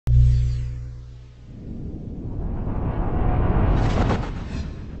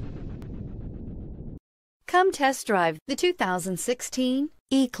Come test drive the 2016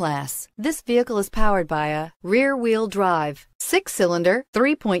 E-Class. This vehicle is powered by a rear-wheel drive, 6-cylinder,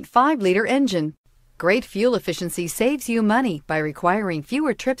 3.5-liter engine. Great fuel efficiency saves you money by requiring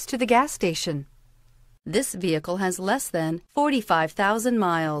fewer trips to the gas station. This vehicle has less than 45,000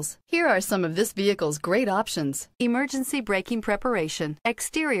 miles. Here are some of this vehicle's great options: emergency braking preparation,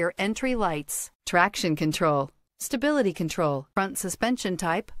 exterior entry lights, traction control, stability control, front suspension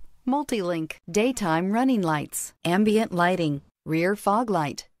type, multi-link, daytime running lights, ambient lighting, rear fog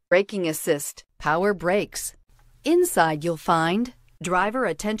light, braking assist, power brakes. Inside you'll find driver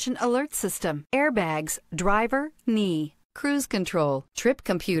attention alert system, airbags, driver, knee, cruise control, trip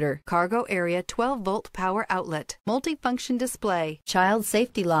computer, cargo area 12-volt power outlet, multifunction display, child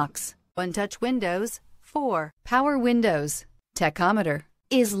safety locks, one-touch windows, 4 power windows, tachometer.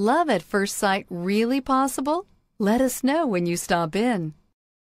 Is love at first sight really possible? Let us know when you stop in.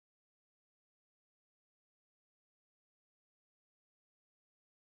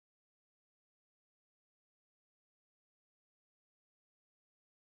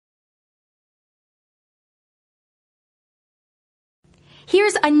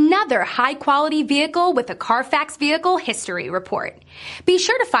 Here's another high-quality vehicle with a Carfax Vehicle History Report. Be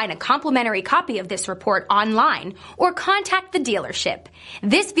sure to find a complimentary copy of this report online or contact the dealership.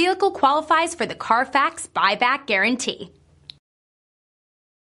 This vehicle qualifies for the Carfax Buyback Guarantee.